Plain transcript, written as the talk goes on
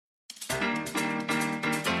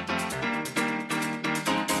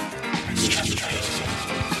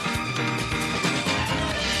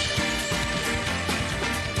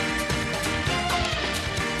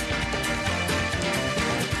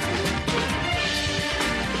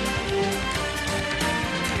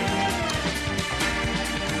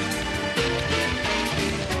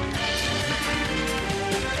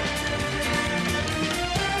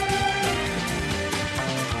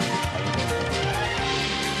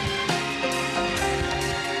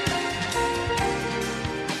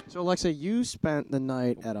So, Alexa, you spent the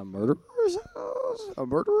night at a murderer's house? A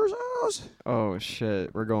murderer's house? Oh,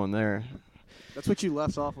 shit. We're going there. That's what you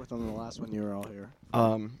left off with on the last one you were all here.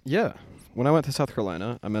 Yeah. When I went to South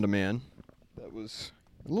Carolina, I met a man that was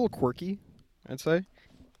a little quirky, I'd say.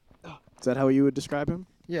 Is that how you would describe him?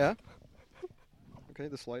 Yeah. Okay,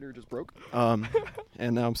 the slider just broke. And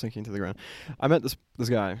now I'm sinking to the ground. I met this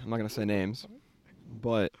guy. I'm not going to say names.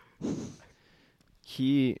 But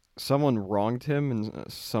someone wronged him in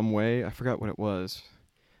some way. I forgot what it was.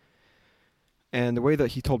 And the way that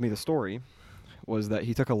he told me the story was that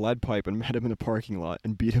he took a lead pipe and met him in a parking lot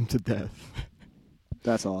and beat him to death.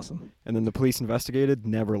 That's awesome. And then the police investigated,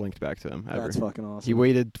 never linked back to him, ever. That's fucking awesome. He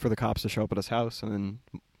waited for the cops to show up at his house, and then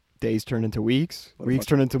days turned into weeks, weeks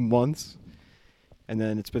turned into months, and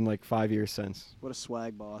then it's been like 5 years since. What a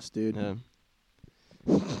swag boss, dude. Yeah.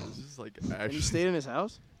 This is like actually. And you stayed in his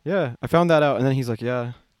house? Yeah, I found that out, and then he's like,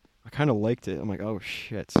 yeah, I kind of liked it. I'm like, oh,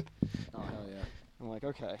 shit. Oh, hell yeah. I'm like,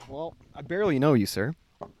 okay, well, I barely know you, sir.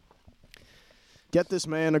 Get this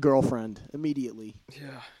man a girlfriend immediately.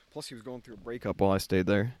 Yeah. Plus, he was going through a breakup while I stayed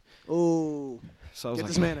there. Oh. So I was Get like,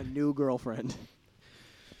 this man a new girlfriend.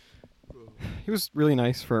 He was really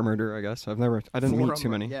nice for a murder, I guess. I didn't meet too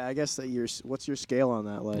many. Yeah, I guess that what's your scale on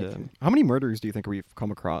that? Like, Yeah. How many murders do you think we've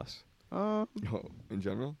come across? Oh, in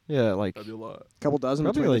general? Yeah, like, That'd be a lot. couple dozen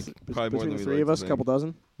Probably between, like- the, Probably more between than the we'd three like of to us, think. couple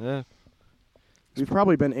dozen. yeah. We've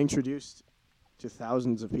probably been introduced to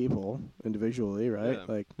thousands of people individually, right?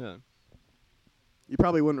 Yeah. Like, Yeah. you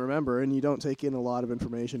probably wouldn't remember, and you don't take in a lot of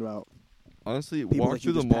information about. Honestly, People walk that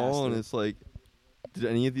you through the just mall passed and through. it's like, did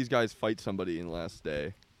any of these guys fight somebody in the last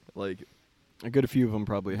day? Like, A good few of them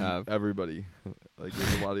probably have. everybody. Like,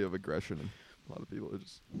 there's a lot of aggression. And a lot of people are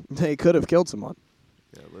just, They could have killed someone.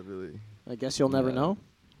 yeah, literally. I guess you'll never Yeah. know.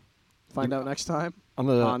 Find out next time On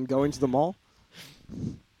the on going to the mall.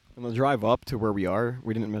 on the drive up to where we are,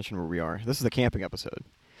 we didn't mention where we are. This is the camping episode.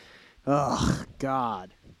 Ugh,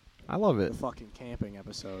 God. I love it. The fucking camping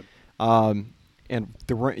episode. And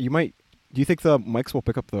the rain. Do you think the mics will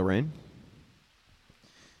pick up the rain?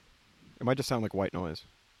 It might just sound like white noise.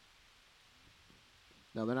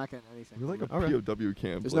 No, they're not getting anything. We're like a Okay. POW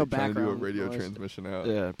camp. There's like, no trying to do a background radio noise. transmission out.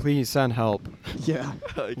 Yeah, please send help. Yeah.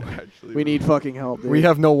 Like, actually. We need fucking help, dude. We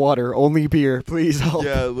have no water, only beer. Please help.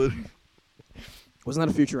 Yeah, literally. Wasn't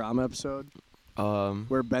that a Futurama episode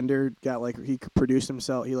where Bender got he produced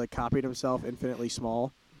himself, he copied himself infinitely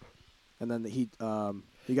small, and then he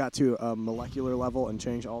got to a molecular level and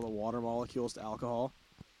changed all the water molecules to alcohol.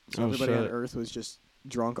 So Oh, everybody on shit. Earth was just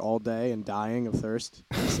drunk all day and dying of thirst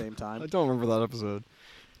at the same time. I don't remember that episode.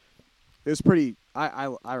 It was pretty. I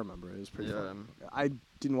remember it. It was pretty. Yeah. Fun. I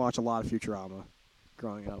didn't watch a lot of Futurama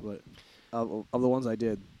growing up, but of the ones I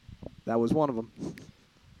did, that was one of them.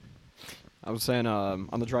 I was saying,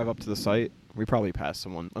 on the drive up to the site, we probably passed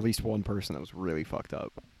at least one person that was really fucked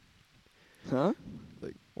up. Huh?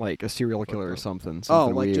 Like a serial killer or up. something Oh,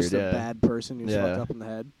 like weird, just yeah. a bad person who's Yeah. fucked up in the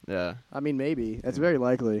head. Yeah. I mean, maybe that's very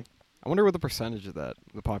likely. I wonder what the percentage of the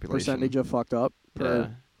population. Percentage of fucked up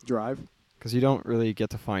per drive. Because you don't really get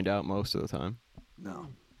to find out most of the time. No.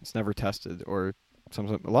 It's never tested, or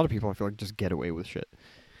sometimes a lot of people I feel like just get away with shit.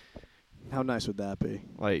 How nice would that be?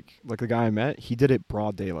 Like the guy I met, he did it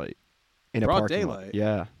broad daylight. In Broad a parking lot. daylight?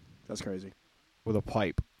 Yeah, That's crazy. with a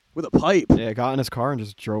pipe. With a pipe. Yeah, got in his car and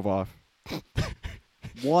just drove off.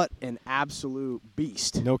 What an absolute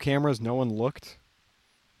beast. No cameras, no one looked.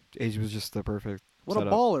 It was just the perfect What a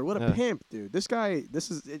setup. baller. What a Yeah. pimp, dude. This guy,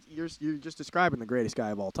 you're just describing the greatest guy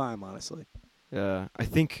of all time, honestly. Yeah, I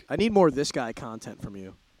think I need more of this guy content from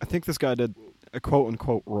you. this guy did a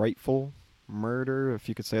quote-unquote rightful murder, if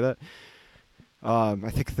you could say that. I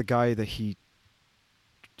think the guy that he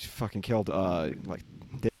fucking killed,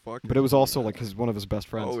 Fuck. but it was also like one of his best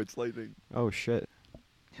friends. Oh, it's lightning. Oh shit!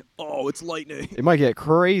 Oh, it's lightning. It might get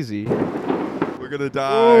crazy. We're gonna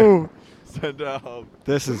die. Oh. Send help.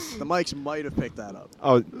 This is. The mics might have picked that up.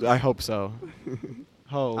 Oh, I hope so.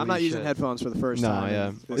 Holy I'm not using shit. headphones for the first No, time.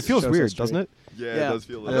 yeah. This It feels shows weird, history. doesn't it? Yeah, Yeah. it does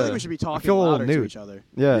feel I like feel like Yeah. we should be I talking feel a little louder to nude. each other.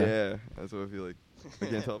 Yeah. Yeah, that's what I feel like. I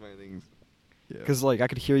can't tell if anything's. Yeah. Because I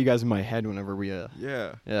could hear you guys in my head whenever we. Yeah.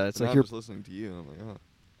 Yeah, it's And like I'm you're. just listening to you, and I'm like, oh.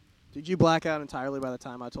 Did you black out entirely by the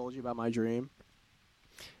time I told you about my dream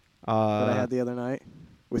that I had the other night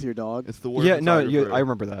with your dog? It's the war Yeah, no, photographer. I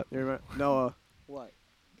remember that. You remember? Noah. What?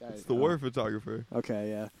 It's the war photographer. Okay,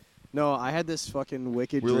 yeah. No, I had this fucking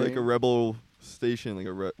wicked We're dream. like a rebel station, like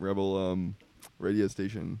a rebel radio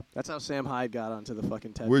station. That's how Sam Hyde got onto the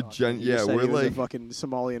fucking TED We're Talk. gen- He yeah, just said we're he was like- a fucking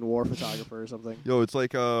Somalian war photographer or something. Yo, it's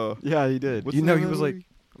like Yeah, he did. What's You the know, name he of was the like. movie?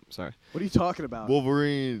 I'm sorry. What are you talking about?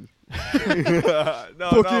 Wolverine.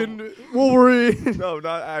 Fucking Wolverine. No,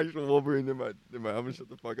 not actual Wolverine. I'm gonna shut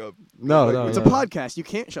the fuck up. No, It's a podcast. You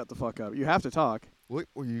can't shut the fuck up. You have to talk. What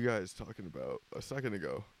were you guys talking about a second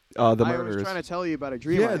ago? The I murders. was trying to tell you about a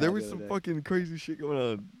dream. I Yeah, had there the was other some day. fucking crazy shit going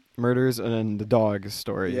on. Murders and then the dog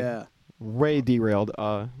story. Yeah. Way derailed.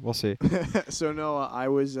 We'll see. So Noah, I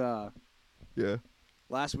was Yeah.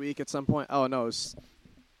 last week at some point. Oh no, it was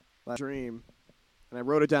last dream, and I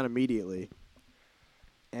wrote it down immediately.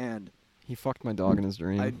 And He fucked my dog in his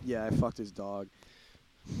dream. I fucked his dog.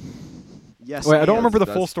 Yes. Wait, I don't and- remember the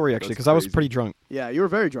That's- full story actually that's because I was crazy. pretty drunk. Yeah, you were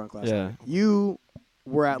very drunk last Yeah. night. You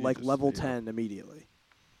were at You like just level stayed up. 10 immediately,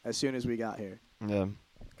 as soon as we got here. Yeah.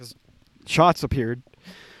 Because shots appeared.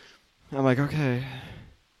 I'm like, okay.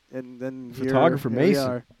 And then Photographer here we Mason.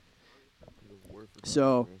 are.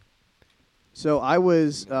 So I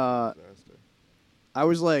was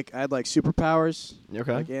like, I had like superpowers,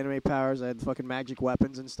 Okay. like anime powers. I had fucking magic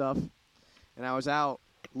weapons and stuff. And I was out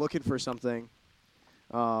looking for something.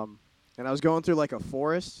 And I was going through like a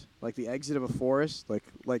forest, like the exit of a forest,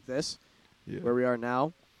 like this, where we are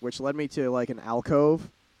now, which led me to like an alcove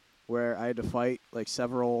where I had to fight like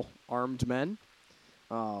several armed men.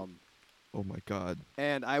 Oh my god.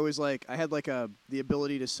 And I was like, I had like the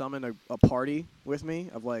ability to summon a party with me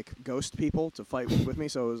of like ghost people to fight with me.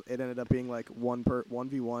 So it ended up being like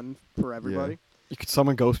 1v1 per everybody. You could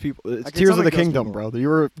summon ghost people. It's could Tears of summon the ghost Kingdom, people. bro. You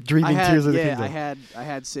were dreaming Tears of the Kingdom. I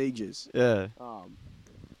had sages. Yeah.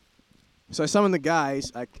 So I summon the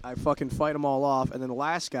guys. I fucking fight them all off, and then the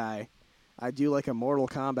last guy, I do like a Mortal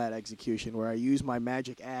Kombat execution where I use my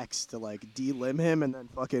magic axe to like delimb him and then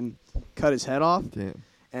fucking cut his head off. Damn.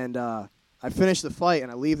 And I finish the fight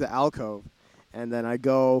and I leave the alcove, and then I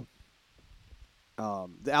go.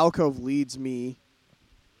 The alcove leads me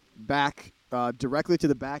back directly to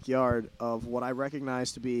the backyard of what I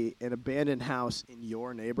recognize to be an abandoned house in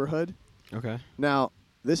your neighborhood. Okay. Now,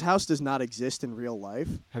 this house does not exist in real life.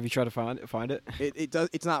 Have you tried to find it? It does.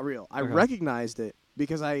 It's not real. I Okay. recognized it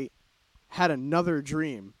because I had another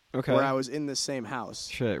dream Okay. where I was in the same house.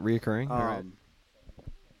 Shit, reoccurring. All right.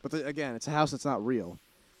 But again, it's a house that's not real.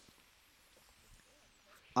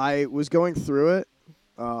 I was going through it.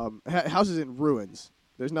 House is in ruins.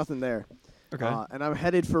 There's nothing there. Okay. And I'm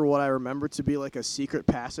headed for what I remember to be like a secret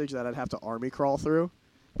passage that I'd have to army crawl through.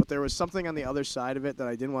 But there was something on the other side of it that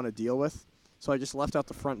I didn't want to deal with. So I just left out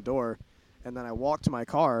the front door. And then I walked to my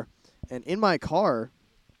car. And in my car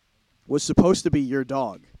was supposed to be your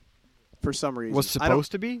dog for some reason. Was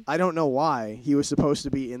supposed to be? I don't know why he was supposed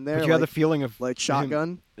to be in there. But you had the feeling of like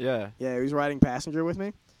shotgun. Yeah. Yeah, he was riding passenger with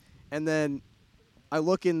me. And then I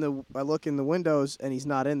look in the windows and he's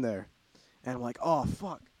not in there. And I'm like, "Oh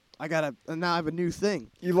fuck. And now I have a new thing.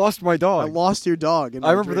 You lost my dog. I lost your dog."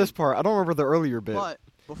 I remember this part. I don't remember the earlier bit. But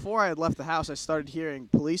before I had left the house, I started hearing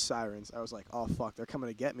police sirens. I was like, "Oh fuck, they're coming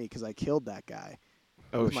to get me because I killed that guy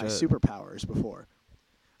with my superpowers before."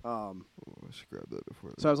 Oh, I should grab that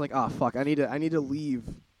before. So I was like, "Oh fuck, I need to leave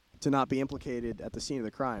to not be implicated at the scene of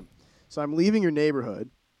the crime." So I'm leaving your neighborhood.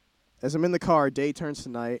 As I'm in the car, day turns to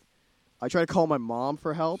night. I try to call my mom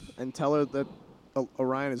for help and tell her that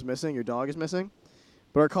Orion is missing, your dog is missing.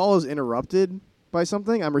 But our call is interrupted by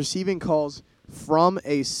something. I'm receiving calls from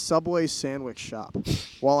a Subway sandwich shop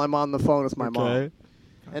while I'm on the phone with my mom.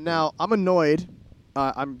 And now I'm annoyed.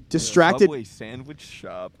 I'm distracted. Subway sandwich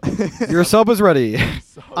shop. Your sub is ready.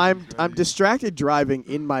 I'm distracted driving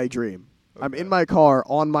in my dream. Okay. I'm in my car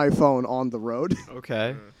on my phone on the road.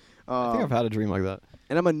 Okay. I think I've had a dream like that.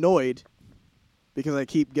 And I'm annoyed because I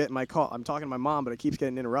keep getting my call. I'm talking to my mom, but it keeps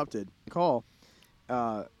getting interrupted. Call.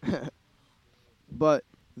 But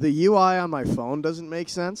the UI on my phone doesn't make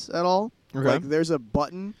sense at all. Okay. Like there's a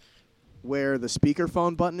button where the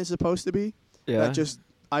speakerphone button is supposed to be. Yeah. That just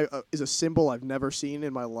is a symbol I've never seen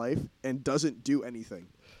in my life and doesn't do anything.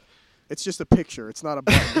 It's just a picture. It's not a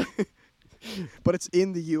button. But it's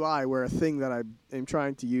in the UI where a thing that I am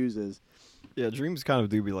trying to use is. Yeah, dreams kind of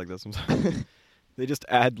do be like that sometimes. They just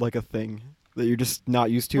add like a thing that you're just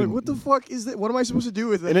not used to. Wait, what the fuck is that? What am I supposed to do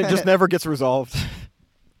with it? And it just never gets resolved.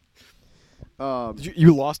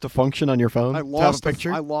 You lost a function on your phone? I to have a lost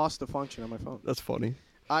picture? I lost a function on my phone. That's funny.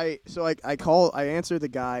 I answer the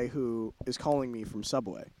guy who is calling me from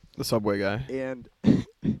Subway. The Subway guy. And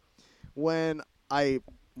when Did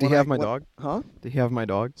he have my dog? Huh? Did he have my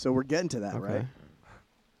dog? So we're getting to that, Okay. right?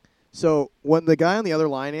 So when the guy on the other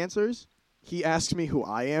line answers, he asks me who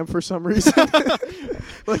I am for some reason.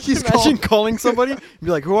 Like he's Imagine calling somebody and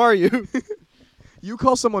be like, "Who are you?" You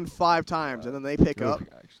call someone 5 times and then they pick up,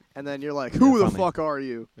 and then you're like, "Who the fuck are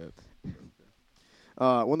you?"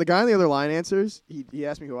 When the guy on the other line answers, he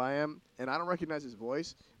asks me who I am, and I don't recognize his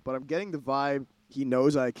voice, but I'm getting the vibe he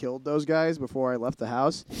knows I killed those guys before I left the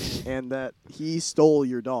house, and that he stole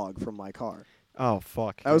your dog from my car. Oh,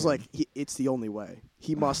 fuck. I was like, it's the only way.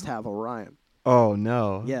 He must have Orion. Oh,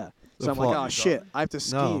 no. Yeah. So I'm like, oh, shit, I have to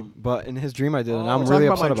scheme. No, but in his dream I did, and I'm talking really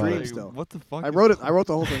about upset my about dreams, it. though. What the fuck? I wrote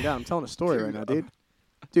the whole thing down. I'm telling a story right now, dude.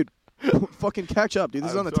 Dude, fucking catch up, dude.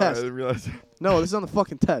 This is on the sorry, I test. didn't realize. No, this is on the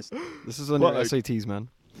fucking test. This is on your SATs, man.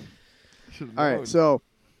 All right, so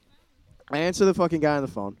I answer the fucking guy on the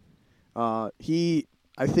phone. I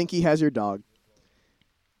think he has your dog.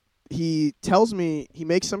 He tells me he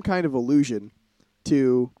makes some kind of allusion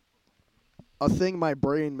to a thing my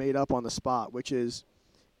brain made up on the spot, which is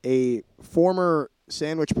a former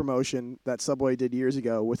sandwich promotion that Subway did years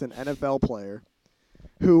ago with an NFL player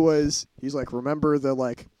who he's like, remember the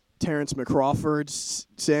like Terrence McCrawford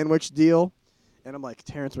sandwich deal? And I'm like,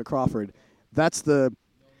 Terrence McCrawford, that's the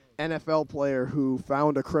NFL player who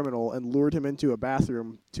found a criminal and lured him into a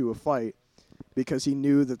bathroom to a fight because he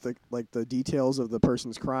knew that the details of the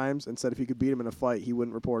person's crimes, and said if he could beat him in a fight, he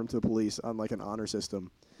wouldn't report him to the police on like an honor system.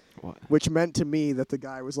 What? Which meant to me that the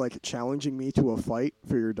guy was like challenging me to a fight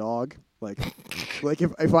for your dog. Like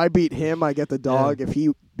if I beat him, I get the dog. Yeah. If he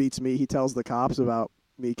beats me, he tells the cops about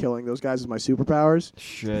me killing those guys with my superpowers.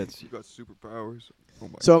 Shit. You got superpowers. Oh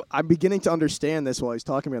my. So I'm beginning to understand this while he's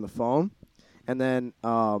talking to me on the phone, and then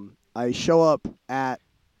I show up at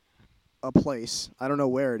a place. I don't know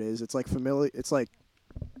where it is. It's like familiar. It's like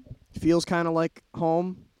feels kind of like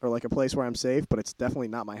home or like a place where I'm safe, but it's definitely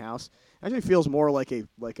not my house. It actually feels more like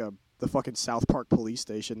the fucking South Park police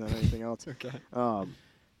station than anything else. Okay.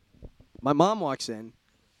 My mom walks in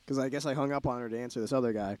because I guess I hung up on her to answer this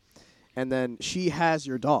other guy, and then she has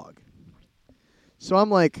your dog. So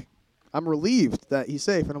I'm like, I'm relieved that he's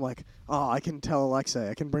safe, and I'm like, oh, I can tell Alexei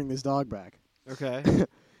I can bring this dog back. Okay.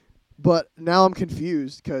 But now I'm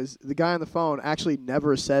confused because the guy on the phone actually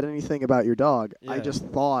never said anything about your dog. Yeah. I just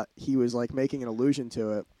thought he was like making an allusion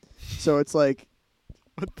to it. So it's like,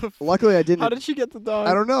 What the luckily I didn't. How did she get the dog?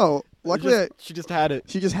 I don't know. Luckily she just had it.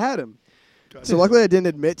 she just had him. So luckily I didn't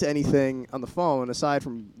admit to anything on the phone aside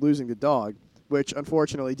from losing the dog, which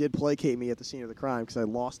unfortunately did placate me at the scene of the crime because I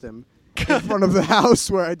lost him in front of the house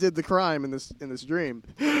where I did the crime in this dream.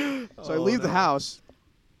 So I leave the house.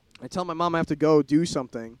 I tell my mom I have to go do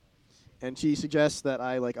something, and she suggests that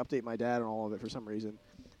I like update my dad on all of it for some reason.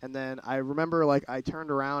 And then I remember like I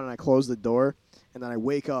turned around and I closed the door, and then I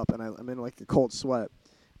wake up and I'm in like a cold sweat.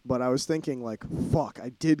 But I was thinking like, fuck, I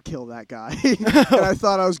did kill that guy. And I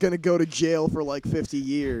thought I was going to go to jail for like 50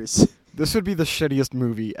 years. This would be the shittiest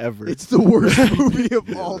movie ever. It's the worst movie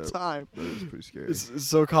of all time. That was pretty scary. It's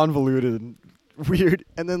so convoluted and weird.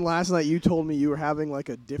 And then last night you told me you were having like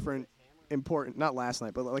a different important, not last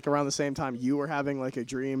night, but like around the same time you were having like a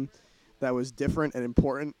dream that was different and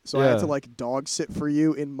important. So I had to like dog sit for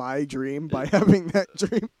you in my dream by having that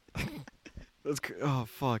dream. Oh,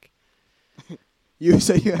 fuck. You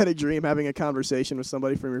say you had a dream having a conversation with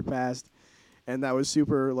somebody from your past, and that was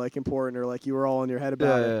super like important, or like you were all in your head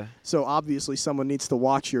about it. Yeah. So obviously someone needs to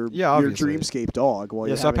watch your obviously. dreamscape dog while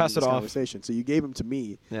you're So I having passed this it off. conversation. So you gave him to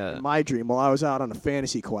me Yeah. in my dream while I was out on a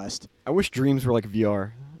fantasy quest. I wish dreams were like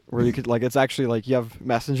VR, where you could like it's actually like you have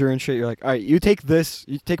Messenger and shit. You're like, all right, you take this,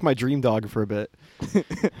 you take my dream dog for a bit.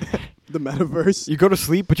 The metaverse. You go to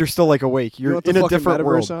sleep, but you're still like awake. You You're want the in a fucking different metaverse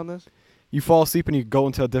world. on this? You fall asleep and you go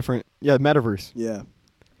into a different metaverse, Yeah.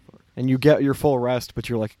 and you get your full rest, but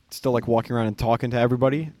you're like still like walking around and talking to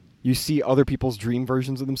everybody. You see other people's dream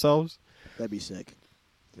versions of themselves. That'd be sick.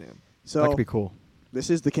 Damn. So That could be cool. this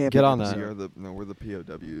is the camping Get on episode. that. We're the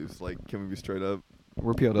POWs. Like, can we be straight up?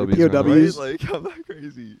 We're POWs. We're man. POWs. Right? Like, I'm not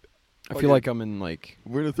crazy. I feel like I'm in like.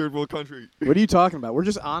 We're in a third world country. What are you talking about? We're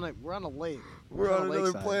just on it. We're on a lake. We're on a another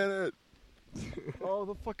lakeside. planet. Oh,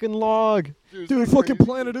 the fucking log. Dude, fucking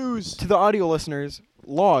Planet Ooze. To the audio listeners,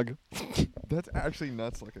 log. That's actually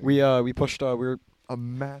nuts looking. We pushed. We're a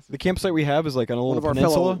massive. the campsite we have is like on a One little of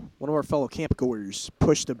peninsula. our fellow campgoers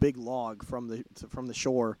pushed a big log from the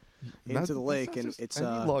shore into the lake, and it's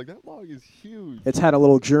log. That log is huge. it's had a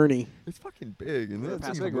little journey. It's fucking big, and Yeah, that's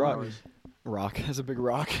it's a big rock. Rock has a big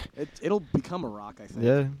rock. It'll become a rock, I think.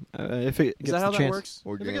 Yeah, if it Is gets that how the that chance. works?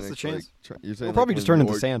 If it gets the chance. You're saying We'll probably just turn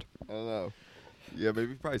into sand. I don't know. Yeah,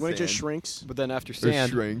 maybe probably When sand. it just shrinks. But then after Or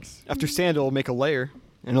sand, shrinks. after sand, it'll make a layer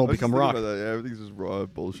and it'll I was just become thinking rock. about that. Yeah, everything's just raw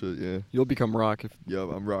bullshit. Yeah. You'll become rock if Yeah,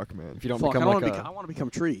 I'm rock man. you don't Fuck, become I like I want to become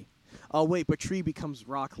tree. Oh wait, but tree becomes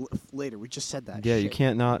rock later. We just said that. Yeah, you Shit.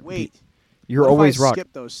 can't not. Wait. You're What if always I rock.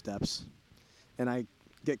 skip those steps, and I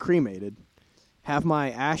get cremated. Have my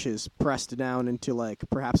ashes pressed down into like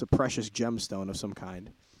perhaps a precious gemstone of some kind.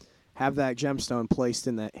 Have that gemstone placed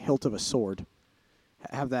in the hilt of a sword.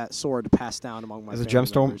 Have that sword passed down among my Is a family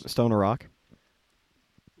gemstone members. stone a rock?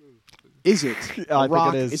 Is it I a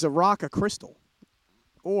rock? think it is. A rock a crystal?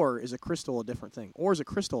 Or is a crystal a different thing? Or is a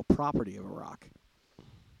crystal a property of a rock?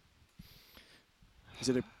 Is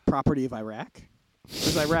it a property of Iraq?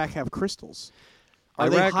 Does Iraq have crystals? Are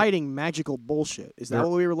they hiding magical bullshit? Is that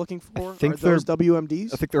what we were looking for? Are those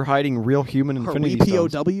WMDs? I think they're hiding real human infinity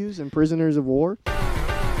stones. POWs and prisoners of war?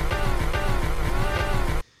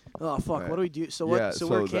 Oh, fuck. Right. What do we do? So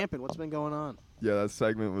we're camping. What's been going on? Yeah, that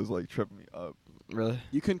segment was like tripping me up. Really?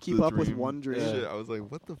 You couldn't keep up with one dream. Shit, I was like,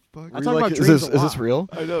 what the fuck? I talk about dreams a lot. Is this real?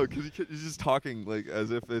 I know, because you're just talking like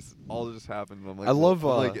as if this all just happened. And I'm like, I love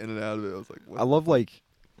I'm, like in and out of it. I was like, what? I love like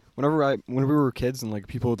when we were kids and like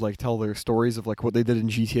people would like tell their stories of like what they did in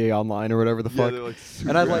GTA Online or whatever the fuck. They're like super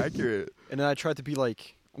and I like accurate. And then I tried to be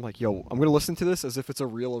like, I'm like, yo, I'm gonna listen to this as if it's a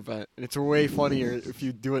real event, and it's way funnier if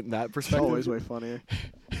you do it in that perspective. It's always way funnier.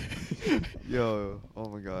 Yo, oh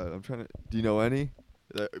my god, I'm trying to. Do you know any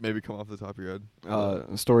that maybe come off the top of your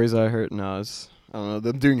head? Stories I heard. No, I don't know.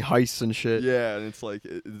 Them doing heists and shit. Yeah, and it's like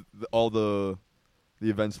all the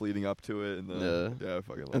events leading up to it, and I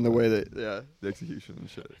fucking love and the that. way that the execution and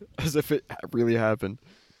shit. as if it really happened.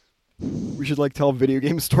 We should like tell video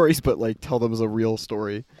game stories, but like tell them as a real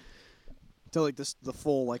story. Tell like the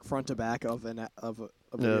full like front to back of a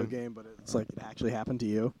video game, but it's like it actually happened to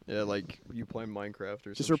you. Yeah, like you play Minecraft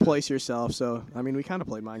or just some replace shit. yourself. So I mean, we kind of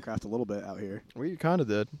played Minecraft a little bit out here. We kind of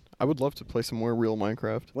did. I would love to play some more real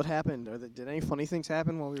Minecraft. What happened? Did any funny things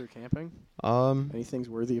happen while we were camping? Any things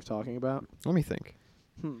worthy of talking about? Let me think.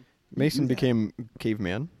 Mason became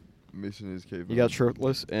caveman. Mason is caveman. He got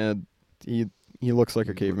shirtless and he looks like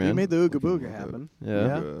a caveman. We made the Ooga Booga happen.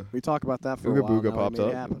 Yeah. We talked about that for Ooga a while. Booga popped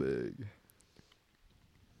up. Big.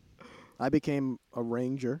 I became a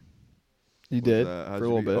ranger. You did for a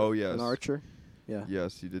little bit. Oh yes. An archer. Yeah.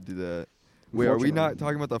 Yes, you did do that. Wait, are we not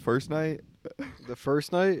talking about the first night? The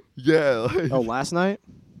first night? Yeah. Like, oh, last night?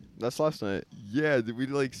 That's last night. Yeah, did we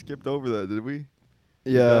like skipped over that? Did we?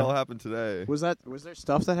 Yeah. That all happened today. Was there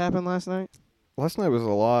stuff that happened last night? Last night was a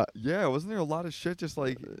lot. Yeah, wasn't there a lot of shit just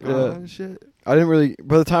like going on and shit? I didn't really.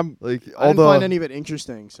 By the time like I didn't find any of it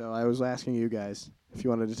interesting, so I was asking you guys if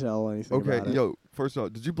you wanted to tell anything. Okay, about it. yo. First of all,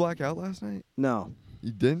 did you black out last night? No.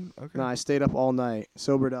 You didn't? Okay. No, I stayed up all night,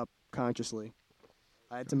 sobered up consciously.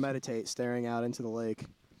 I had to meditate, staring out into the lake.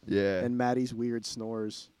 Yeah. And Maddie's weird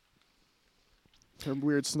snores. Her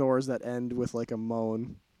weird snores that end with like a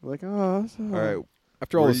moan. Like, oh. All right.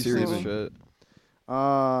 After all Where the you serious sleeping? shit.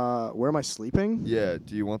 Where am I sleeping? Yeah.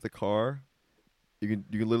 Do you want the car? You can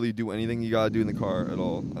literally do anything you gotta do in the car at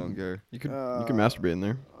all. I don't care. You can masturbate in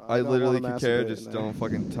there. I don't literally wanna could care. masturbate Just in there. don't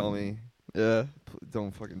fucking tell me. Yeah.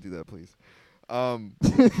 Don't fucking do that, please.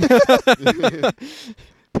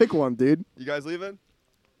 Pick one, dude. You guys leaving?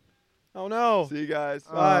 Oh no. See you guys.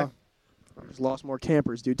 Bye. Just lost more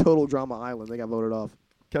campers, dude. Total Drama Island. They got voted off.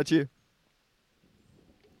 Catch you.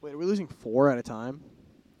 Wait, are we losing 4 at a time?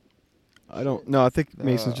 I don't. No, I think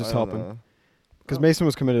Mason's just I don't helping know. because Mason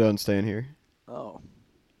was committed on staying here. Oh.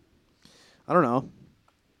 I don't know.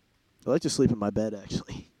 I like to sleep in my bed,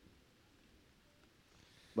 actually.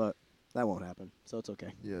 But that won't happen, so it's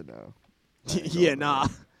okay. Yeah, no. Yeah, nah.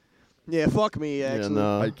 Yeah, fuck me, actually. Yeah,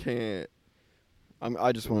 no. I can't.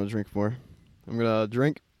 I just want to drink more. I'm gonna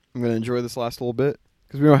drink. I'm gonna enjoy this last little bit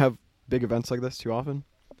because we don't have big events like this too often.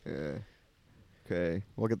 Yeah. Okay.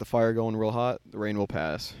 We'll get the fire going real hot. The rain will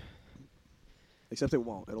pass. Except it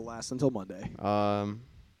won't. It'll last until Monday.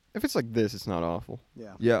 If it's like this, it's not awful.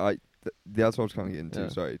 Yeah. Yeah, that's what I was kind of getting to. Yeah.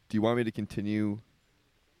 Sorry. Do you want me to continue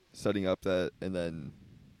setting up that and then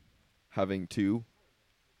having 2?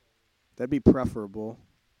 That'd be preferable.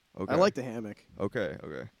 Okay. I like the hammock. Okay.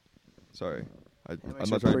 Sorry. I'm Hammocks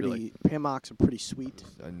not are trying to pretty. be like. Hammocks are pretty sweet.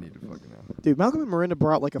 I need to fucking know. Dude, Malcolm and Miranda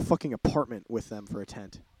brought like a fucking apartment with them for a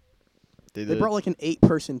tent. They They brought like an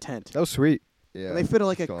 8-person tent. That was sweet. Yeah. And they fit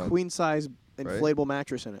like a it's gone. queen-size inflatable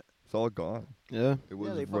mattress in it. It's all gone. Yeah. It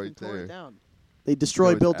was they fucking right tore there. it down. They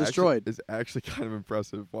destroyed, built, destroyed. It's actually kind of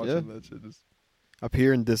impressive watching that shit. Just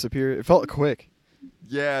Appear and disappear. It felt quick.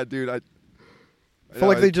 yeah, dude. I felt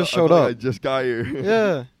like they just showed felt like up. I just got here.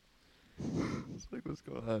 Yeah. It's like, what's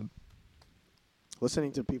going on?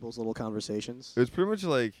 Listening to people's little conversations. It was pretty much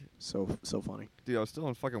like, So funny. dude, I was still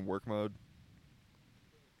in fucking work mode.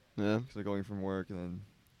 Yeah. Cause I'm going from work and then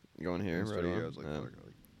Going here. straight Right here. on. I was like, Yeah. fuck,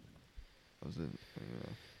 like, I was in.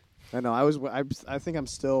 I know. I think I'm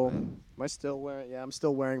still. Am I still wearing? Yeah, I'm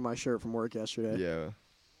still wearing my shirt from work yesterday. Yeah.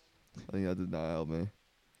 I think that did not help me.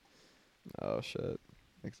 Oh shit.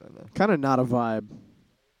 Next time though. Kind of not a vibe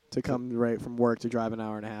to come right from work to drive an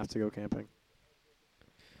hour and a half to go camping.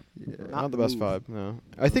 Yeah. Not the best vibe. No.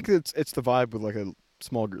 I think it's the vibe with like a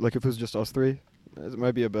small group. Like if it was just us three, it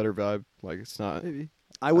might be a better vibe. Like it's not. Maybe.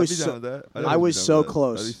 I was I'd be down with that. I was so That'd be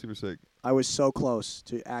close. super sick. I was so close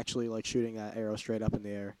to actually like shooting that arrow straight up in the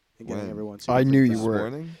air and getting When? everyone. super I knew freaked you out. were.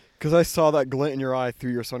 This morning? Because I saw that glint in your eye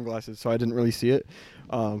through your sunglasses, so I didn't really see it.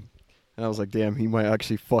 And I was like, damn, he might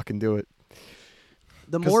actually fucking do it.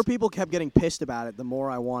 The more people kept getting pissed about it, the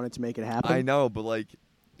more I wanted to make it happen. I know, but like,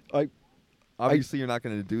 obviously you're not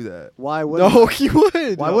gonna do that. Why wouldn't No, I? you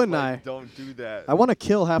would. Why No, wouldn't like, I? Don't do that. I want to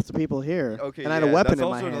kill half the people here. Okay, and I had a weapon that's in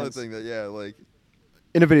my also another hands. thing that like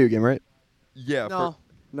In a video game, right? yeah, No.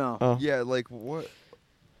 No. Oh. yeah, like what?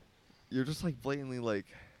 You're just like blatantly like,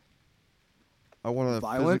 I want to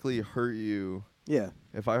Violent? physically hurt you. Yeah.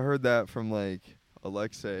 If I heard that from like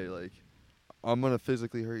Alexei, like I'm gonna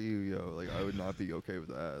physically hurt you, yo, like I would not be okay with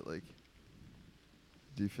that. Like,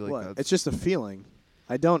 do you feel like What? that's? It's just a feeling.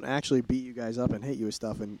 I don't actually beat you guys up and hit you with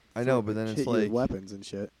stuff and I know, but then hit it's you with like weapons and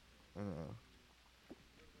shit. I don't know.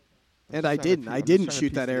 And I didn't. I didn't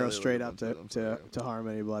shoot that arrow straight up to to harm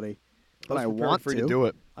anybody. But was I preparing want for you to. to do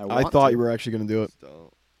it. I I want thought to. you were actually going to do it.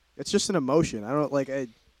 Don't. It's just an emotion. I don't like. If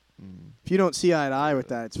you don't see eye to eye with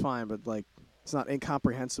that, it's fine. But like, it's not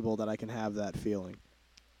incomprehensible that I can have that feeling.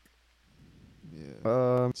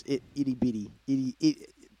 Yeah. It's itty bitty.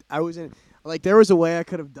 I was in. Like, there was a way I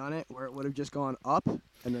could have done it where it would have just gone up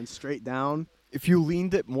and then straight down. If you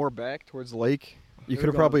leaned it more back towards the lake, you It could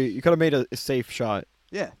have would've probably made a safe shot.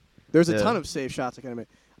 Yeah, there's a Yeah. ton of safe shots I could have made.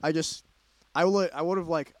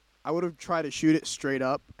 I would have tried to shoot it straight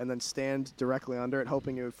up and then stand directly under it,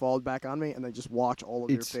 hoping it would fall back on me, and then just watch all of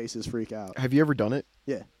your faces freak out. Have you ever done it?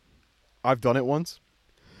 Yeah. I've done it once.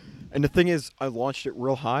 And the thing is, I launched it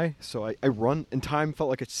real high, so I run, and time felt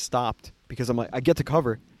like it stopped because I'm like, I get to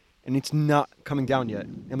cover, and it's not coming down yet.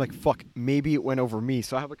 And I'm like, fuck, maybe it went over me.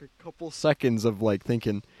 So I have like a couple seconds of like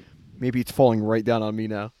thinking, maybe it's falling right down on me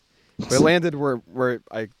now. But it landed where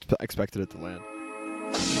I expected it to land.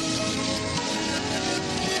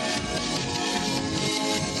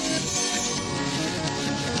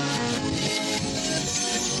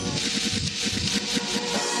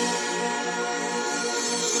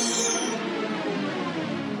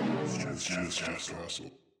 Just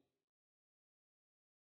Russell.